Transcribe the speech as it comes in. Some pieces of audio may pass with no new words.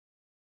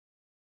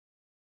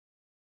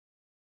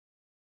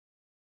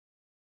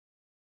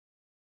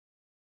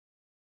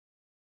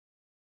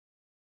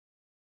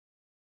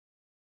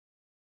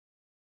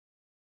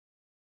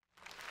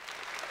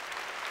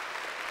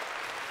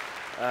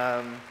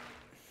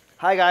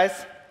Hi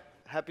guys,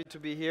 happy to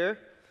be here.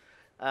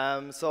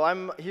 So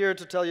I'm here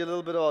to tell you a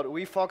little bit about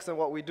wefox and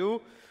what we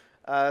do.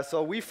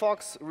 So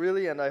wefox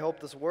really, and I hope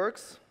this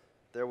works.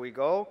 There we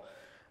go.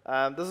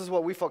 This is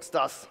what wefox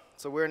does.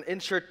 So we're an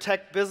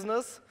insurtech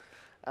business,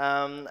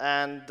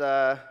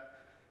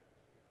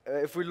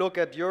 if we look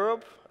at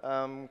Europe,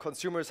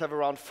 consumers have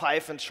around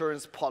 5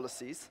 insurance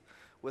policies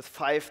with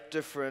 5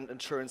 different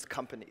insurance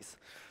companies.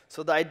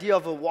 So the idea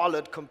of a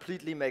wallet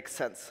completely makes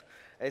sense.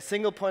 A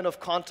single point of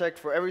contact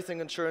for everything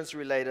insurance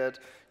related,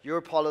 your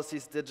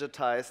policies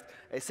digitized,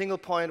 a single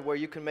point where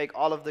you can make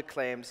all of the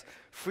claims,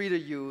 free to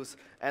use,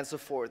 and so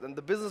forth. And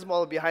the business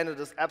model behind it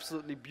is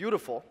absolutely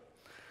beautiful.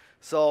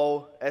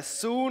 So as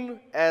soon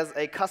as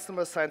a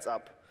customer signs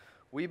up,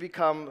 we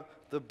become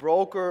the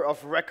broker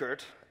of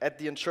record at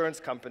the insurance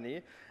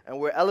company, and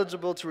we're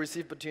eligible to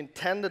receive between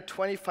 10 to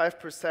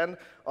 25%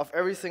 of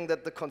everything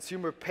that the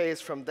consumer pays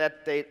from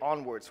that date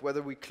onwards,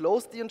 whether we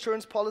close the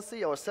insurance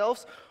policy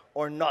ourselves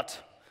or not.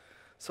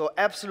 So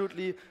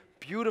absolutely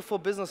beautiful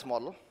business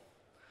model.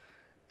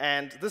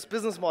 And this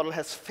business model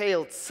has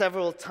failed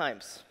several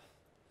times.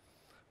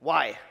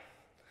 Why?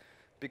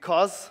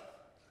 Because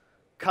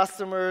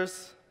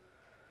customers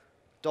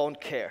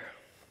don't care.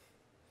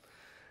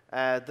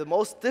 The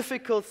most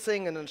difficult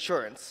thing in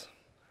insurance,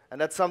 and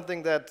that's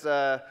something that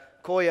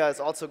Koya is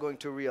also going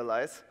to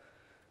realize,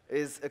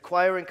 is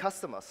acquiring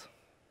customers.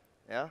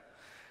 Yeah?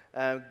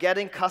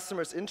 Getting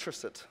customers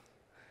interested.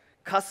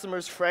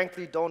 Customers,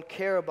 frankly, don't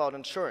care about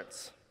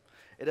insurance.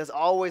 It has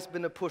always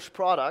been a push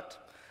product.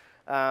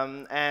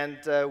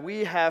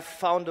 We have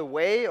found a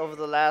way over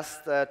the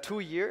last 2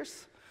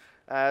 years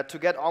to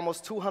get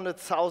almost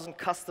 200,000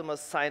 customers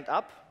signed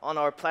up on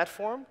our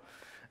platform.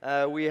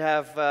 We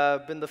have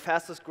been the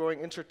fastest growing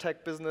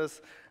insurtech business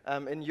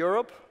in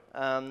Europe.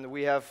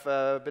 We have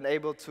been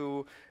able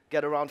to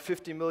get around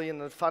 50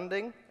 million in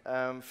funding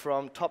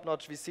from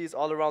top-notch VCs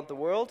all around the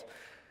world.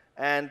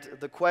 And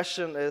the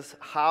question is,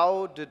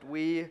 how did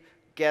we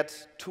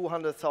get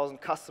 200,000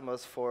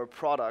 customers for a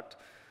product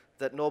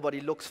that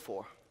nobody looks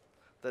for,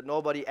 that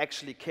nobody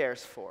actually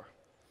cares for?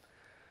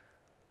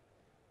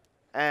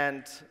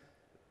 And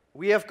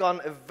we have gone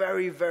a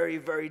very, very,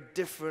 very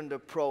different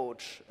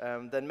approach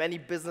than many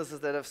businesses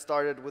that have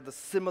started with a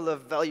similar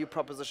value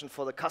proposition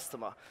for the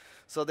customer.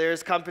 So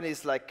there's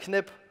companies like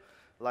Knip,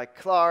 like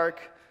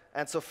Clark,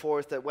 and so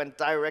forth that went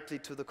directly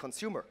to the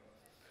consumer.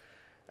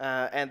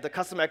 And the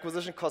customer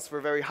acquisition costs were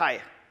very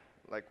high,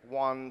 like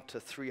 100 to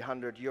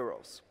 300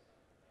 euros.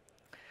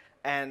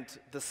 And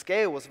the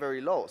scale was very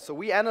low. So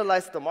we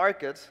analyzed the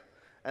market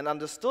and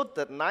understood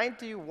that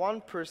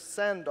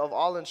 91% of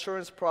all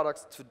insurance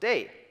products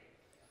today,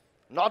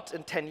 not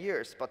in 10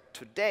 years, but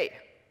today,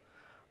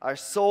 are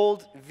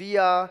sold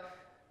via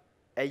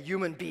a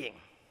human being.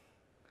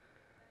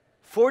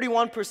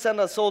 41%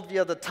 are sold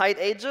via the tied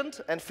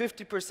agent, and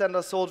 50%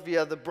 are sold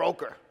via the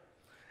broker.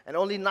 And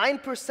only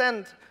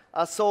 9%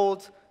 are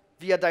sold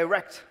via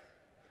direct.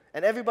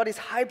 And everybody's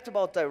hyped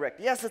about direct.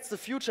 Yes, it's the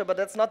future, but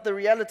that's not the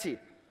reality.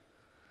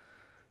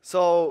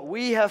 So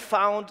we have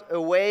found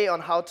a way on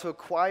how to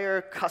acquire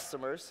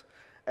customers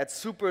at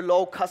super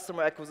low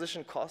customer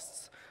acquisition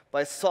costs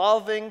by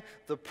solving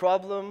the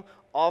problem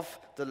of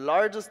the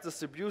largest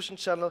distribution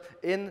channel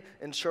in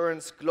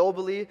insurance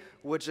globally,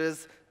 which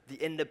is the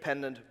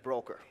independent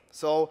broker.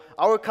 So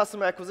our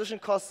customer acquisition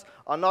costs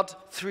are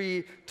not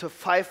 300 to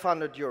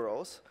 500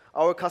 euros.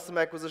 Our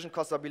customer acquisition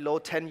costs are below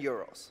 10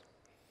 euros.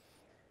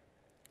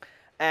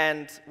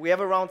 And we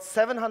have around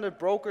 700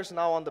 brokers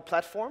now on the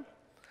platform.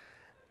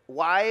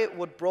 Why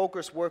would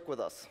brokers work with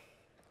us?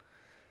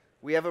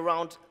 We have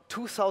around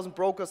 2,000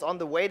 brokers on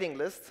the waiting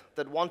list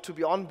that want to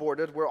be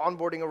onboarded. We're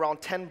onboarding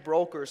around 10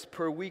 brokers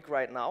per week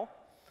right now.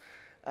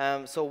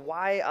 So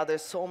why are there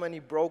so many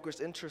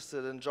brokers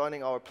interested in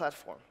joining our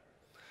platform?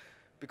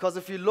 Because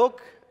if you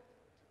look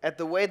at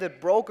the way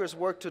that brokers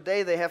work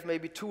today, they have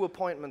maybe 2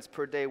 appointments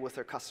per day with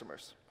their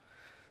customers.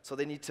 So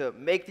they need to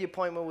make the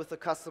appointment with the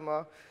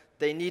customer.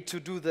 They need to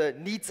do the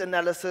needs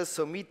analysis,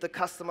 so meet the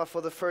customer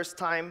for the first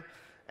time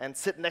and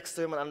sit next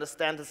to him and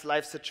understand his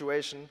life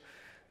situation.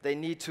 They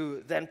need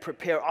to then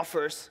prepare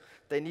offers.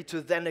 They need to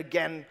then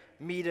again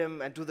meet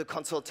him and do the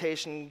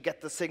consultation,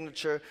 get the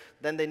signature.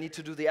 Then they need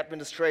to do the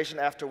administration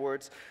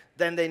afterwards.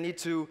 Then they need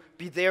to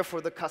be there for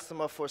the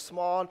customer for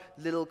small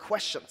little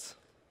questions.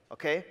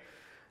 Okay?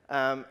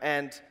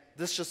 And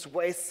this just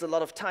wastes a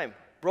lot of time.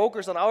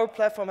 Brokers on our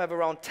platform have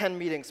around 10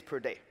 meetings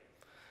per day.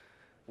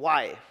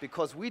 Why?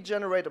 Because we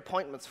generate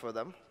appointments for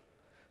them,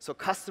 so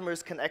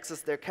customers can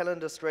access their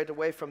calendar straight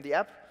away from the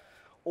app,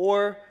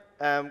 or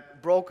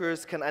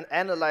brokers can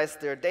analyze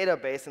their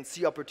database and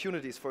see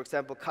opportunities. For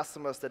example,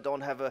 customers that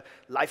don't have a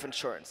life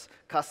insurance,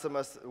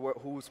 customers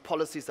whose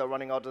policies are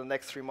running out in the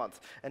next 3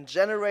 months, and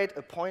generate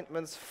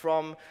appointments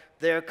from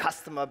their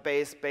customer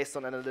base based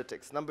on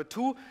analytics. Number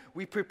 2,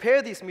 we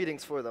prepare these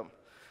meetings for them.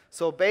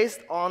 So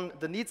based on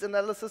the needs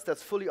analysis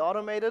that's fully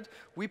automated,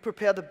 we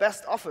prepare the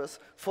best offers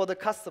for the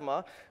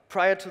customer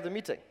prior to the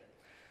meeting.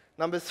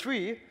 Number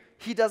 3,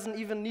 he doesn't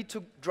even need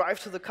to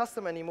drive to the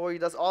customer anymore. He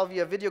does all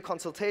via video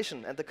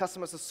consultation, and the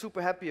customers are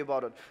super happy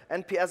about it.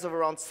 NPS of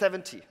around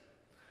 70.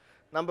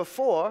 Number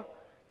 4,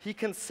 he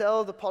can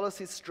sell the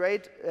policy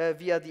straight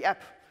via the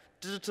app,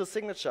 digital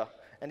signature,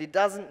 and he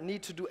doesn't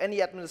need to do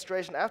any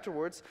administration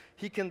afterwards.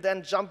 He can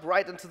then jump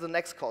right into the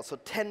next call. So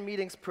 10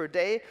 meetings per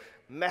day,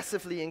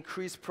 massively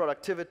increased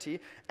productivity,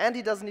 and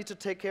he doesn't need to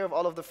take care of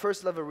all of the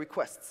first-level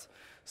requests.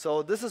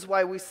 So this is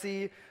why we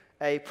see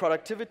a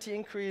productivity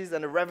increase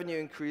and a revenue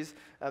increase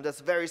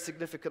that's very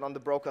significant on the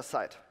broker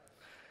side.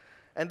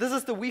 And this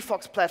is the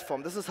wefox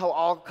platform. This is how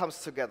all comes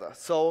together.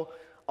 So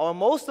our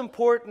most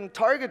important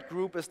target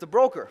group is the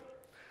broker.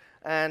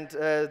 And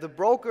the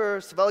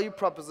broker's value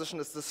proposition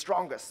is the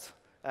strongest.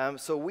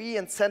 So we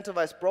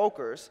incentivize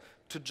brokers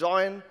to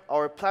join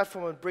our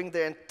platform and bring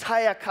their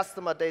entire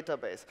customer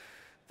database,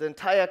 the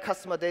entire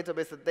customer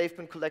database that they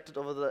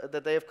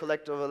have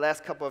collected over the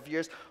last couple of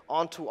years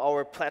onto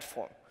our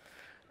platform.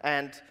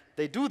 And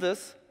they do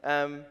this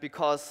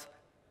because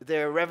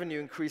their revenue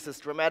increases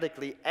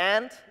dramatically,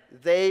 and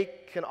they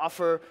can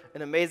offer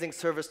an amazing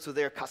service to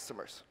their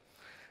customers.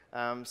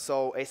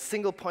 So a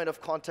single point of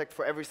contact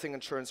for everything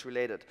insurance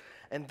related.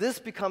 And this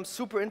becomes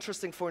super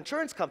interesting for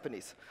insurance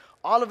companies.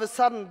 All of a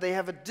sudden, they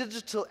have a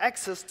digital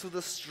access to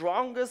the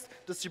strongest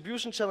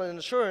distribution channel in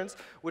insurance,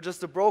 which is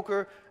the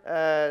broker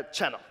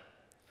channel.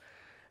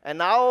 And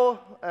now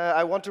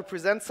I want to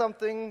present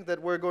something that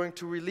we're going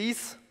to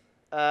release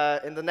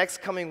in the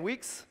next coming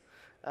weeks.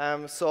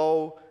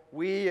 So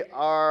we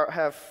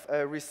have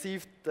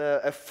received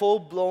a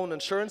full-blown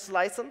insurance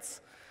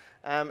license,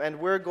 and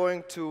we're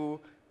going to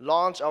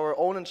launch our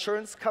own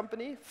insurance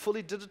company,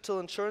 fully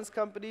digital insurance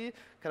company,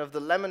 kind of the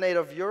Lemonade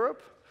of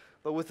Europe,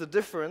 but with the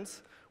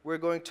difference, we're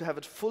going to have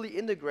it fully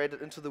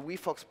integrated into the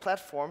wefox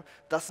platform,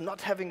 thus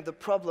not having the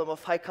problem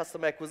of high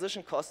customer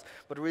acquisition costs,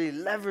 but really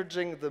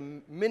leveraging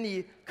the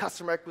mini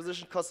customer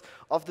acquisition costs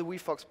of the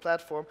wefox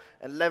platform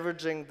and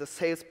leveraging the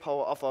sales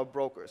power of our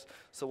brokers.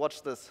 So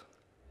watch this.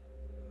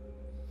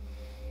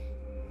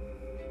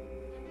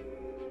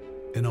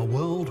 In a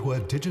world where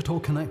digital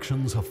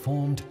connections are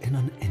formed in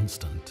an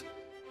instant,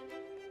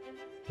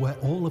 where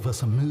all of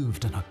us are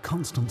moved in a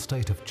constant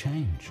state of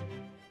change,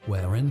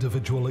 where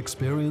individual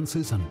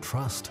experiences and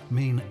trust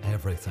mean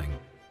everything,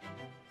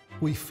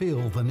 we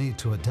feel the need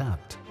to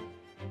adapt,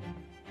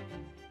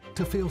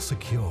 to feel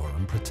secure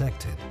and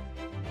protected,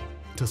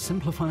 to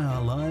simplify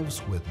our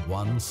lives with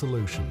one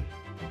solution,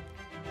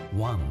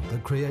 one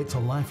that creates a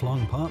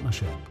lifelong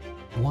partnership,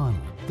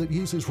 one that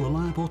uses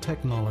reliable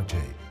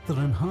technology that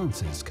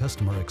enhances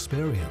customer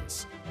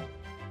experience,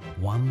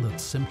 one that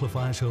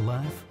simplifies your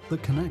life,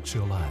 that connects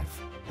your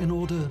life in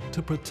order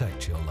to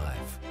protect your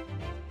life.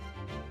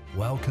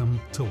 Welcome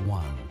to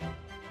One,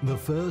 the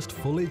first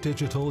fully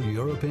digital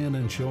European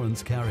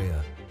insurance carrier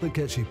that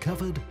gets you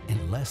covered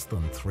in less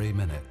than 3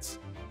 minutes.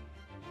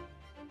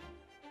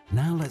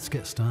 Now let's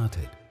get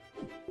started.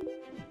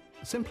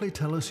 Simply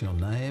tell us your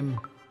name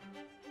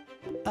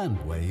and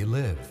where you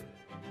live.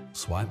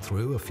 Swipe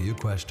through a few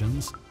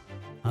questions,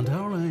 and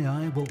our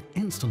AI will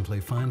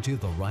instantly find you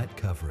the right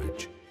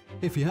coverage.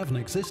 If you have an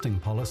existing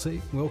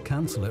policy, we'll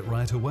cancel it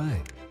right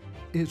away.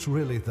 It's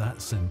really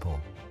that simple.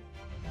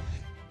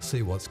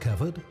 See what's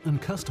covered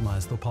and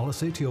customize the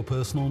policy to your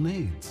personal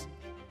needs.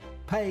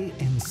 Pay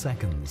in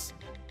seconds.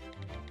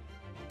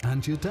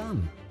 And you're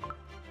done.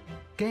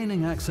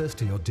 Gaining access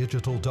to your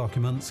digital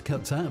documents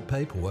cuts out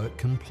paperwork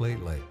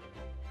completely,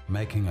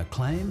 making a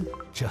claim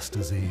just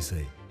as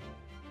easy.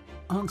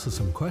 Answer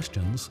some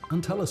questions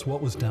and tell us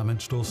what was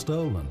damaged or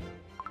stolen.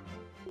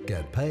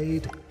 Get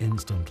paid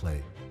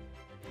instantly.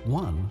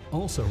 One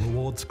also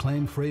rewards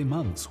claim-free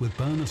months with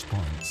bonus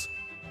points,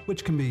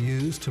 which can be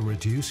used to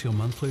reduce your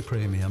monthly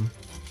premium,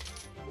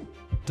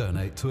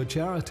 donate to a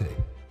charity,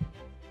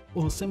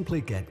 or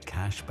simply get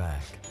cash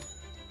back.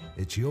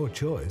 It's your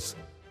choice.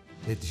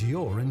 It's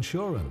your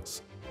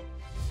insurance.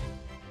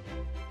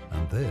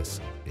 And this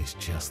is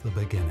just the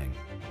beginning.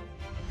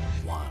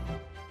 One.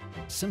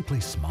 Simply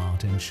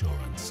smart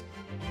insurance.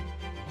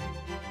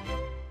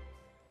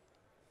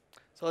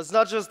 So it's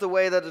not just the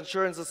way that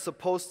insurance is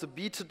supposed to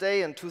be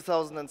today in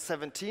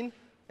 2017,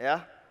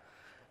 yeah?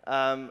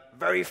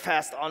 Very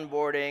fast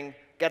onboarding,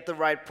 get the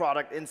right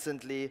product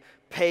instantly,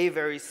 pay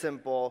very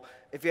simple.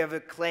 If you have a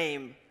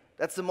claim,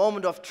 that's the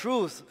moment of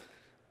truth.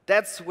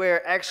 That's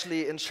where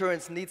actually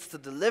insurance needs to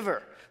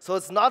deliver. So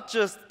it's not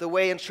just the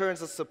way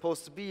insurance is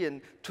supposed to be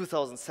in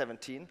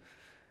 2017.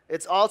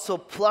 It's also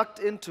plugged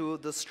into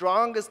the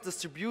strongest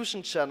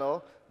distribution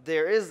channel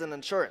there is in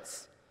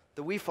insurance,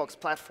 the wefox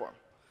platform.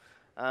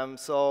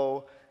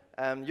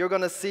 You're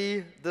going to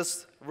see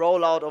this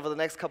roll out over the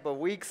next couple of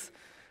weeks.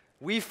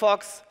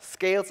 wefox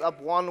scales up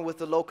One with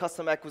the low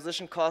customer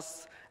acquisition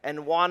costs,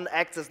 and One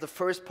acts as the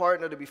first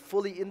partner to be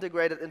fully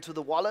integrated into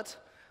the wallet.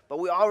 But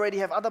we already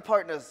have other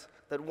partners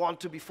that want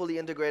to be fully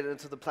integrated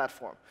into the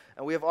platform.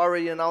 And we have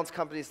already announced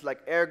companies like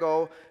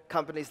Ergo,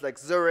 companies like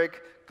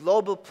Zurich,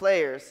 global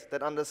players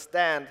that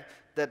understand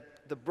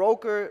that the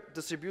broker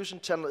distribution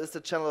channel is the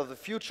channel of the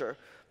future,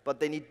 but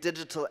they need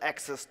digital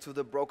access to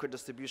the broker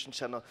distribution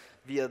channel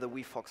via the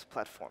wefox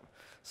platform.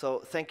 So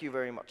thank you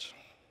very much.